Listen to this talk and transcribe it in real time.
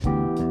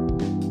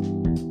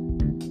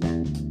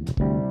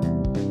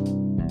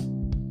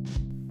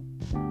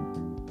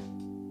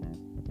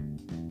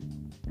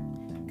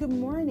Good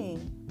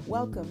morning.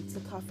 Welcome to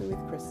Coffee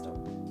with Crystal.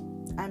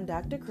 I'm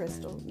Dr.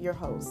 Crystal, your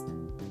host.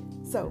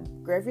 So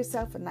grab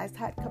yourself a nice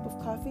hot cup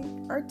of coffee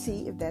or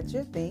tea if that's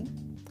your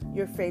thing,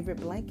 your favorite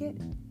blanket,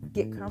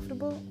 get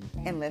comfortable,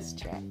 and let's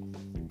chat.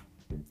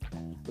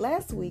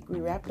 Last week,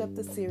 we wrapped up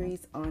the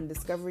series on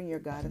discovering your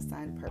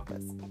God-assigned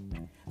purpose.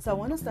 So I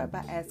want to start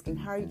by asking,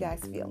 how are you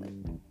guys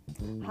feeling?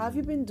 How have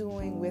you been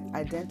doing with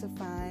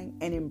identifying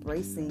and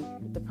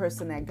embracing the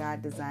person that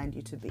God designed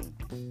you to be?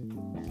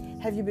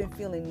 Have you been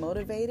feeling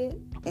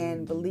motivated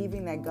and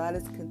believing that God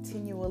is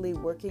continually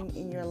working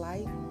in your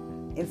life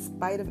in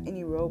spite of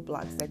any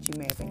roadblocks that you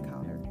may have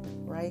encountered,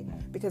 right?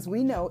 Because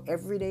we know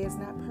every day is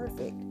not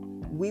perfect.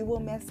 We will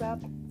mess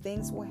up,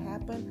 things will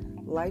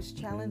happen, life's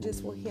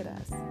challenges will hit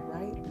us,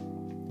 right?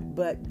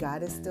 But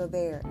God is still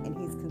there and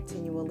He's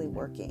continually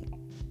working.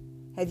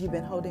 Have you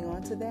been holding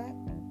on to that?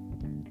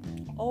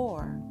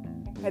 Or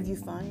have you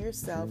found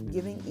yourself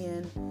giving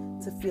in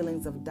to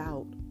feelings of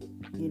doubt?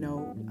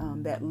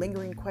 That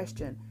lingering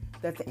question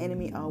that the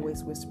enemy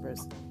always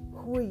whispers.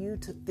 Who are you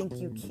to think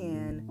you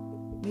can,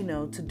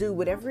 to do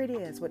whatever it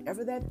is,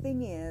 whatever that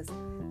thing is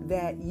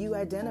that you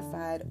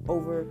identified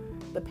over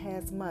the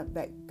past month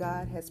that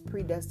God has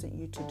predestined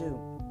you to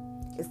do?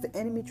 It's the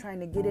enemy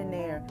trying to get in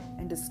there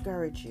and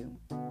discourage you.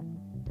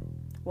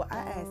 Well, I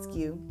ask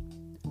you,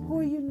 who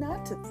are you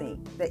not to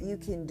think that you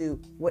can do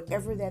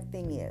whatever that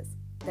thing is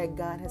that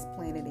God has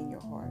planted in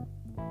your heart?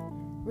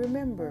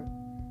 Remember,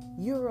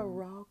 you're a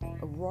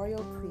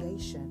royal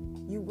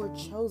creation. You were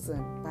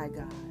chosen by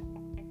God.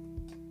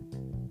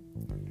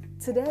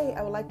 Today,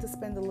 I would like to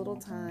spend a little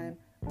time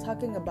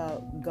talking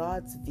about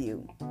God's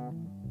view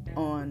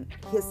on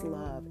His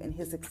love and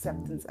His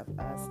acceptance of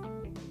us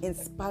in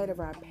spite of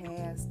our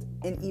past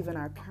and even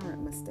our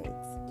current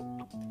mistakes.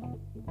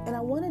 And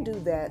I want to do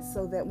that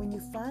so that when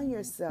you find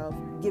yourself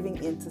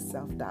giving into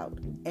self-doubt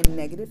and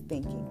negative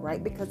thinking,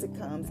 right? Because it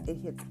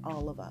hits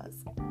all of us.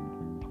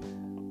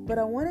 But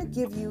I want to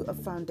give you a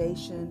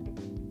foundation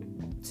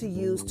to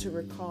use to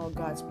recall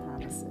God's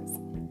promises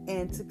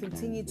and to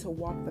continue to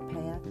walk the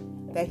path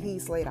that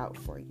He's laid out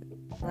for you,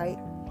 right?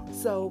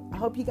 So I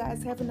hope you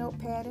guys have a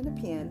notepad and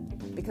a pen,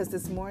 because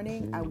this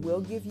morning I will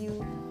give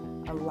you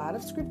a lot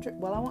of scripture.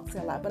 Well, I won't say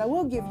a lot, but I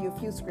will give you a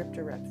few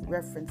scripture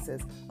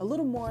references, a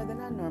little more than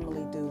I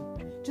normally do,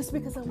 just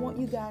because I want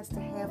you guys to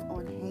have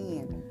on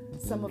hand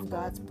some of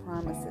God's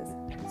promises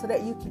so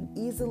that you can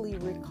easily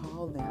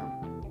recall them.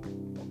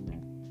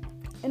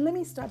 And let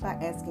me start by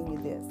asking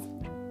you this.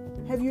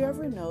 Have you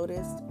ever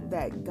noticed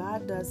that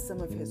God does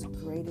some of His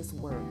greatest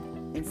work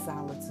in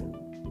solitude?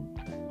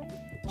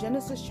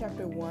 Genesis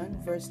chapter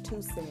 1 verse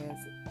 2 says,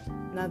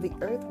 "Now the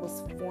earth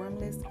was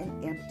formless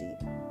and empty.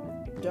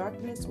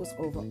 Darkness was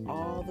over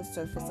all the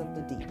surface of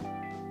the deep,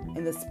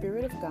 and the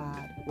Spirit of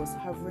God was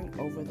hovering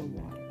over the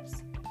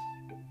waters."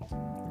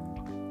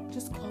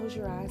 Just close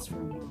your eyes for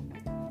a moment.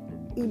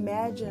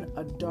 Imagine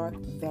a dark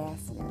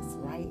vastness,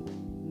 right?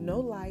 No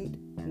light,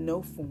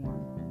 no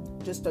form,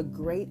 just a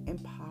great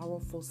and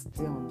powerful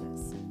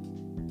stillness.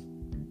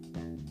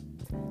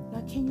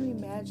 Now, can you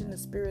imagine the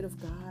Spirit of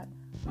God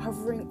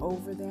hovering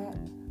over that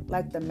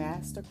like the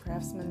master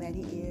craftsman that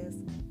He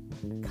is,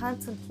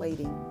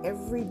 contemplating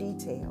every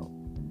detail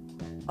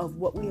of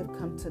what we have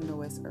come to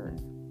know as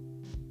earth?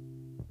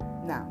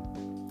 Now,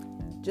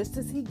 just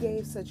as He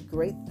gave such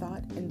great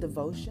thought and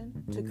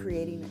devotion to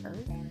creating the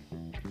earth,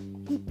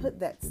 He put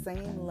that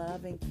same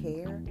love and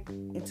care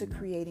into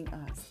creating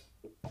us.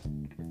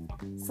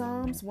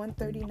 Psalms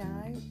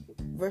 139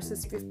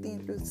 verses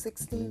 15 through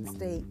 16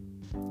 state,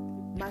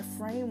 "My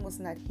frame was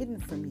not hidden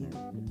from you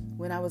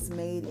when I was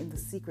made in the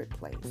secret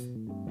place,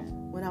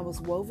 when I was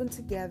woven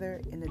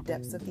together in the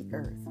depths of the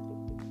earth.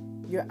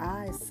 Your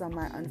eyes saw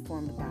my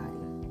unformed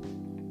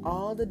body.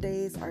 All the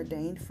days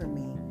ordained for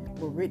me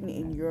were written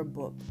in your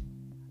book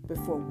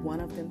before one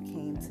of them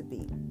came to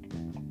be."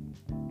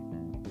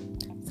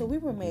 So we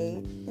were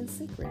made in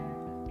secret.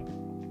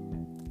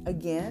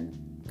 Again,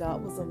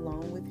 God was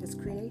alone with His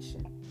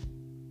creation.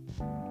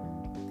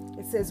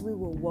 It says we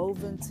were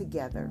woven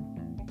together.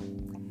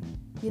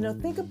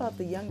 Think about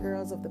the young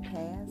girls of the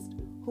past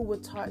who were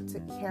taught to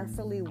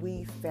carefully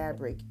weave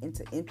fabric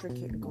into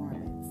intricate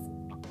garments.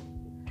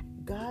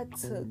 God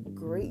took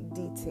great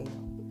detail,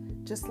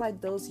 just like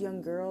those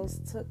young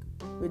girls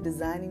were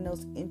designing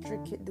those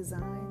intricate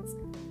designs.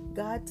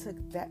 God took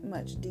that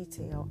much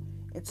detail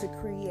into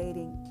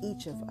creating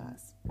each of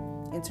us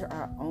into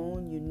our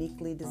own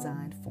uniquely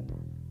designed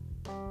form.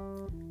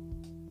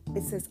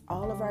 It says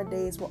all of our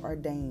days were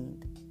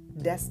ordained,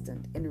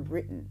 destined, and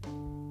written.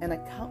 An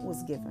account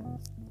was given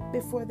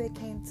before they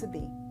came to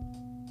be.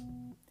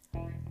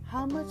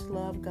 How much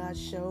love God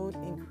showed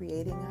in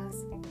creating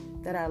us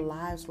that our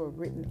lives were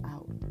written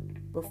out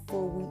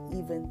before we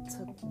even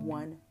took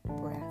one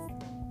breath.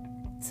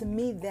 To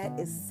me, that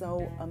is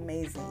so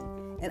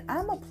amazing. And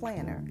I'm a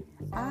planner.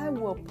 I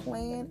will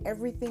plan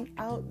everything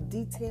out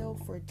detail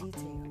for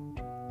detail.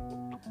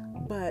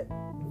 But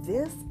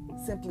this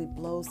simply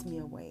blows me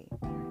away.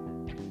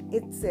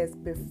 It says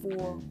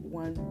before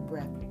one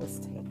breath was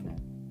taken.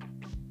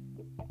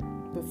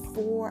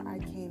 Before I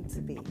came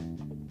to be.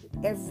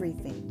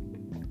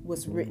 everything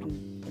was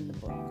written in the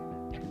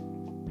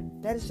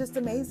book. That is just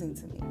amazing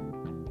to me.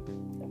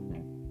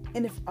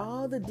 And if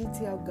all the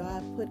detail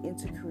God put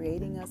into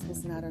creating us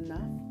was not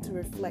enough to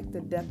reflect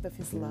the depth of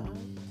his love,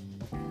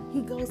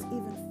 he goes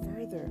even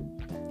further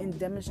in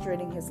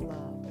demonstrating his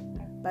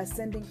love by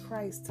sending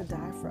Christ to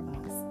die for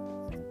us.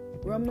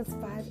 Romans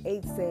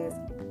 5:8 says,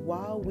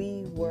 while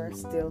we were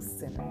still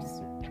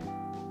sinners.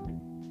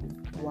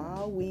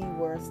 While we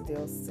were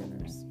still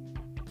sinners.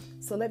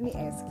 So let me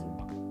ask you,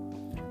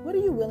 what are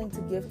you willing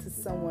to give to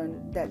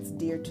someone that's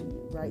dear to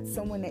you, right?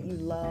 Someone that you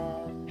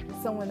love,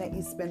 someone that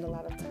you spend a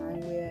lot of time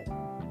with.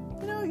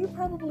 You know, you're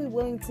probably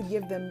willing to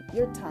give them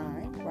your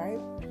time, right?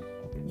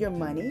 Your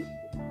money,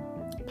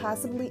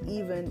 possibly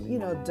even,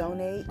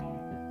 donate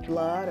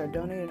blood or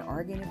donate an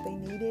organ if they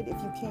need it,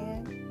 if you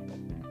can.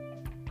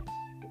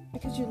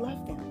 Because you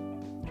love them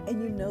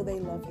and you know they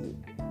love you.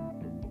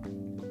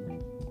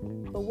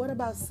 But what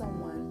about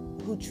someone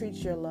who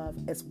treats your love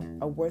as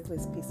a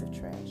worthless piece of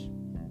trash?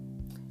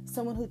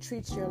 Someone who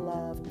treats your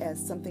love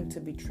as something to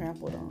be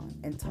trampled on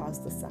and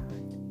tossed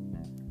aside.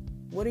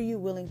 What are you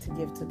willing to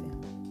give to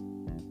them?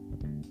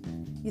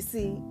 You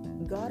see,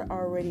 God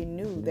already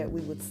knew that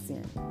we would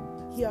sin.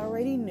 He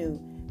already knew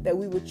that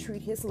we would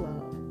treat his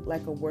love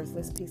like a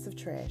worthless piece of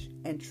trash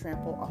and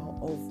trample all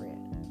over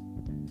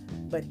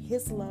it. But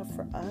his love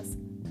for us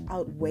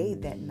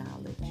outweighed that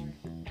knowledge.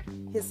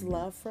 His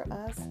love for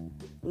us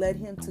led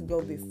him to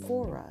go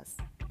before us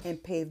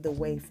and pave the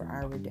way for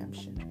our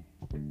redemption.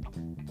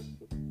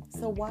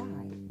 So why?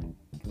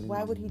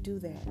 Why would he do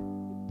that?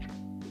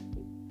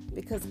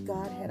 Because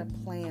God had a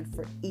plan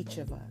for each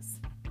of us.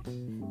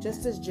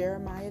 Just as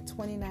Jeremiah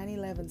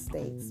 29:11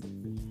 states,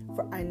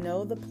 for I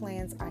know the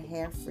plans I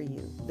have for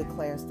you,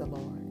 declares the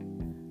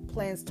Lord.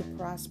 Plans to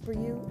prosper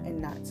you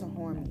and not to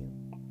harm you.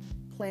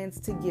 Plans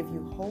to give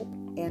you hope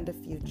and a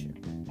future.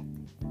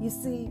 You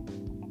see,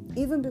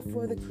 even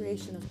before the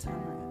creation of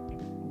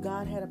time,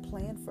 God had a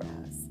plan for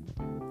us.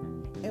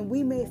 And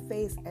we may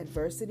face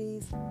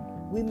adversities.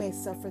 We may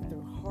suffer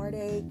through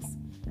heartaches.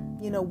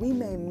 We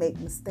may make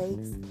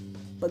mistakes.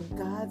 But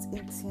God's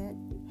intent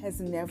has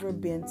never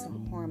been to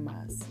harm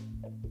us.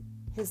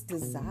 His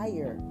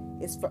desire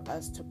is for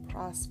us to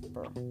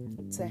prosper,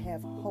 to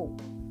have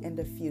hope and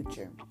a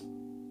future.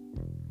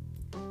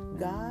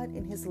 God,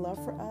 in his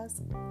love for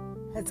us,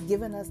 has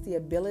given us the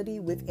ability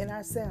within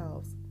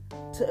ourselves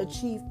to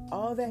achieve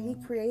all that he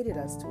created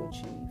us to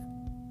achieve.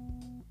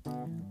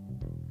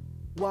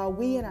 While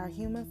we in our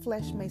human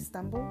flesh may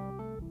stumble,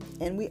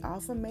 and we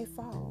often may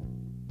fall,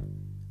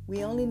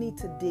 we only need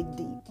to dig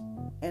deep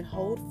and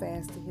hold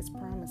fast to his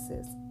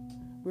promises,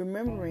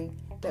 remembering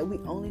that we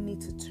only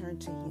need to turn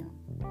to him,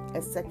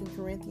 as 2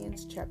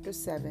 Corinthians chapter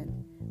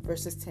 7,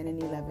 verses 10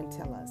 and 11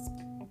 tell us.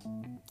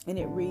 And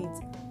it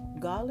reads,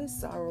 godly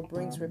sorrow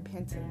brings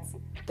repentance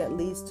that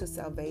leads to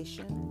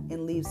salvation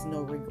and leaves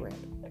no regret.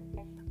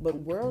 But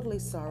worldly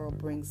sorrow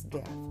brings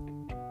death.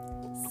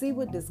 See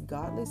what this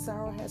godly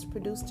sorrow has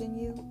produced in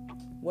you?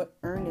 What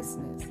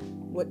earnestness,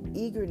 what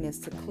eagerness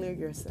to clear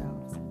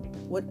yourselves,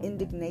 what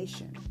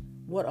indignation,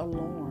 what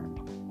alarm,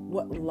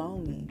 what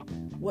longing,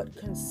 what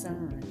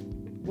concern,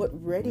 what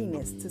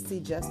readiness to see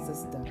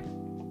justice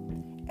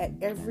done. At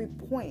every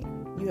point,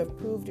 you have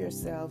proved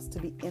yourselves to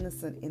be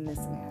innocent in this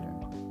matter.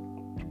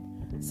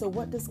 So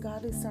what does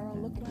godly sorrow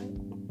look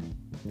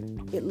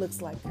like? It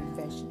looks like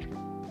confession.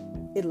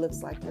 It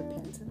looks like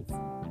repentance.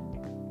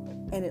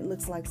 And it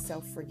looks like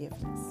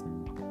self-forgiveness.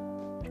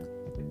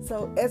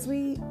 So as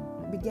we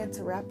begin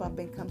to wrap up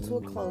and come to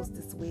a close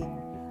this week,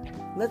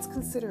 let's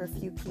consider a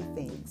few key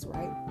things,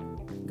 right?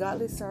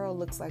 Godly sorrow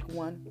looks like,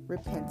 1,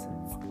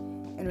 repentance.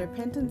 And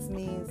repentance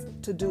means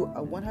to do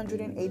a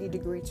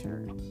 180-degree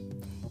turn.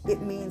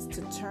 It means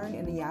to turn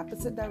in the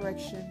opposite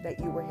direction that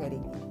you were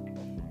heading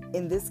in.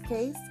 In this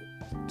case,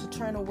 to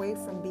turn away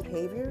from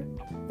behavior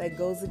that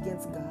goes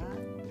against God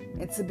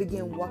and to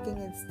begin walking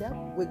in step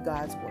with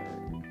God's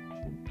word.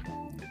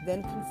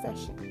 Then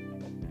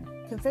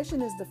confession.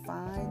 Confession is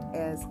defined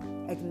as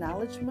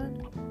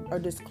acknowledgement or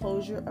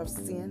disclosure of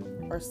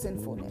sin or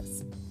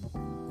sinfulness.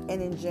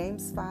 And in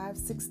James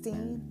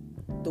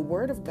 5:16, the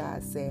Word of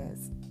God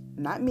says,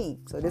 not me,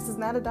 so this is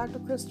not a Dr.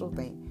 Crystal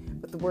thing,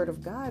 but the Word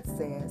of God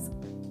says,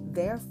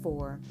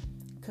 therefore,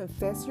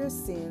 confess your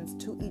sins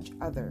to each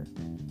other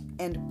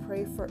and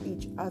pray for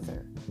each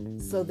other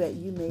so that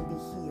you may be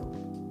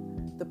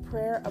healed. The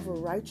prayer of a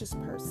righteous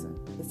person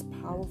is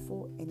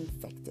powerful and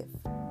effective.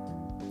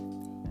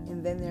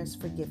 And then there's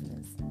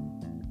forgiveness.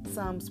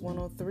 Psalms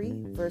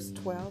 103, verse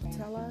 12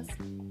 tell us,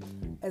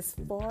 as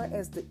far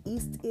as the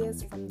east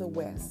is from the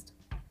west,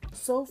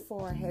 so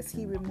far has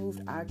he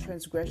removed our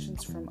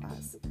transgressions from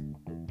us.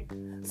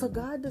 So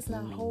God does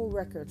not hold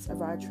records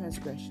of our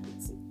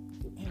transgressions,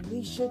 and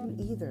we shouldn't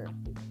either.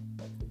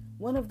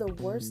 One of the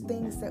worst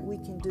things that we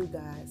can do,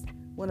 guys,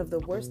 one of the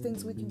worst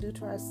things we can do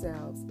to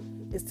ourselves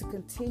is to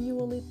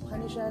continually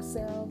punish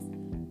ourselves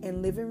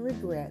and live in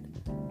regret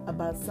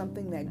about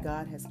something that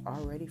God has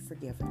already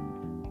forgiven.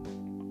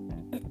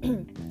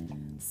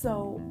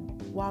 So,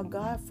 while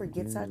God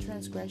forgets our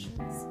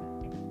transgressions,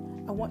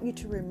 I want you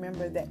to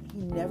remember that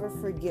He never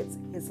forgets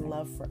His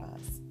love for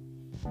us.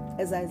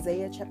 As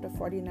Isaiah chapter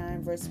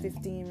 49 verse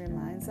 15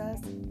 reminds us,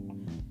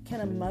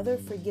 can a mother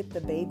forget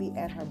the baby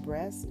at her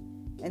breast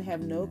and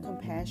have no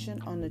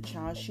compassion on the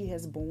child she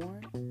has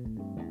born?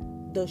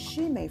 Though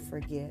she may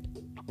forget,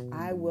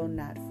 I will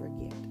not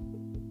forget.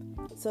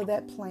 So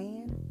that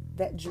plan,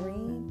 that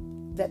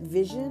dream, that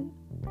vision,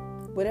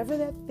 whatever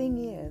that thing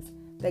is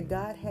that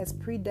God has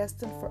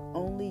predestined for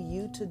only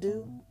you to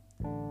do,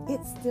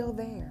 it's still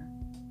there.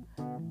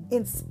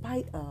 In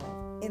spite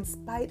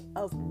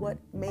of what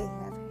may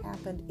have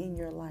happened in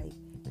your life,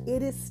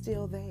 it is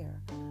still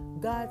there.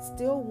 God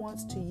still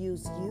wants to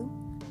use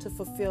you to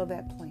fulfill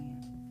that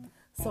plan.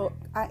 So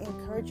I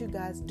encourage you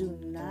guys, do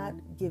not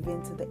give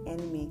in to the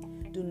enemy.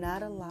 Do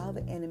not allow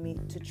the enemy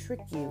to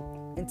trick you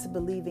into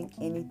believing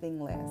anything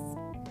less.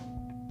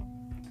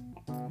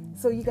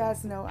 So you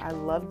guys know I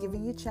love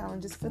giving you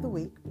challenges for the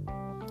week.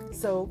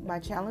 So my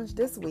challenge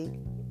this week,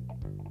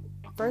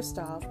 first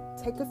off,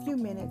 take a few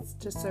minutes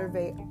to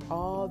survey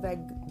all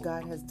that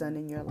God has done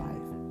in your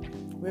life,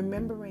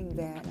 remembering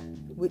that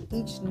with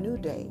each new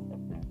day,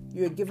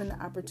 you're given the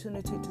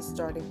opportunity to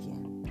start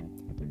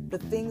again. The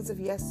things of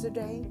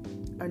yesterday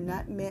are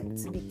not meant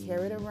to be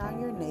carried around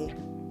your neck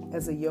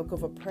as a yoke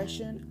of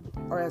oppression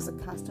or as a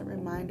constant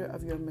reminder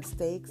of your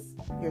mistakes,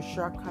 your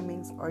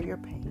shortcomings, or your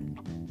pain.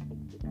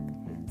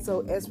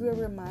 So as we are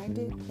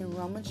reminded in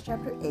Romans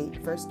chapter 8,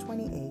 verse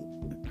 28,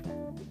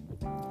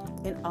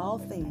 in all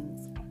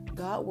things,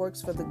 God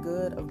works for the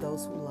good of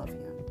those who love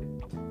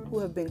Him, who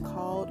have been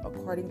called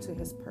according to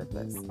His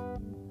purpose.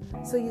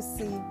 So you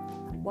see,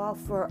 while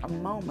for a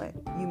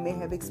moment you may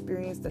have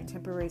experienced a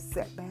temporary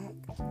setback,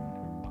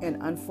 an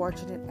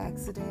unfortunate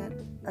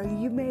accident, or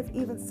you may have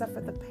even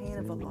suffered the pain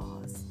of a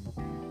loss,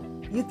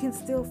 you can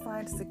still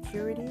find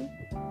security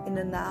in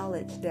the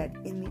knowledge that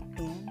in the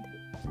end,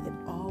 it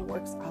all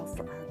works out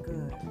for our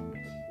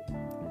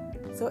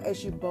good. So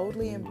as you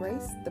boldly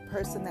embrace the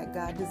person that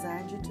God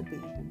designed you to be,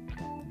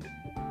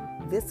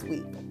 this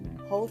week,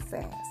 hold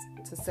fast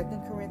to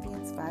 2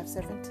 Corinthians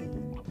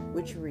 5:17,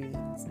 which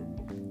reads,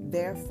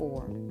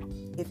 "Therefore,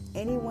 if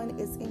anyone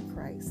is in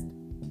Christ,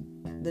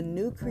 the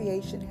new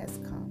creation has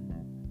come.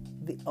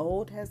 The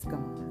old has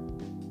gone.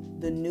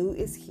 The new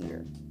is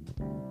here."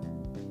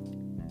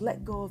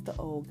 Let go of the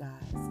old,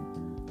 guys.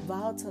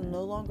 Vow to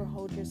no longer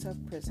hold yourself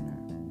prisoner.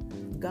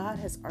 God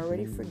has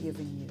already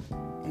forgiven you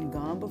and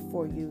gone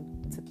before you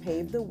to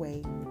pave the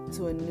way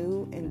to a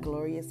new and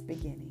glorious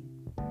beginning.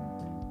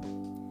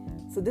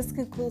 So this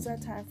concludes our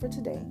time for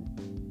today.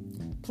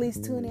 Please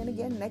tune in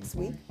again next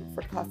week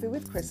for Coffee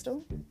with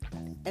Crystal.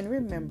 And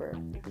remember,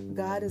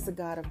 God is a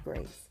God of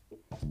grace,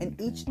 and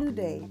each new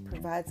day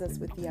provides us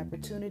with the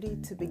opportunity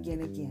to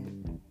begin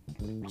again.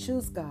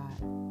 Choose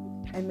God,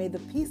 and may the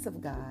peace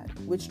of God,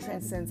 which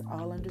transcends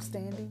all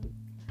understanding,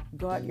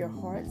 guard your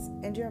hearts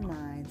and your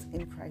minds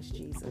in Christ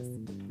Jesus.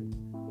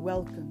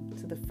 Welcome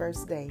to the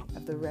first day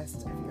of the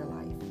rest of your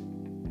life.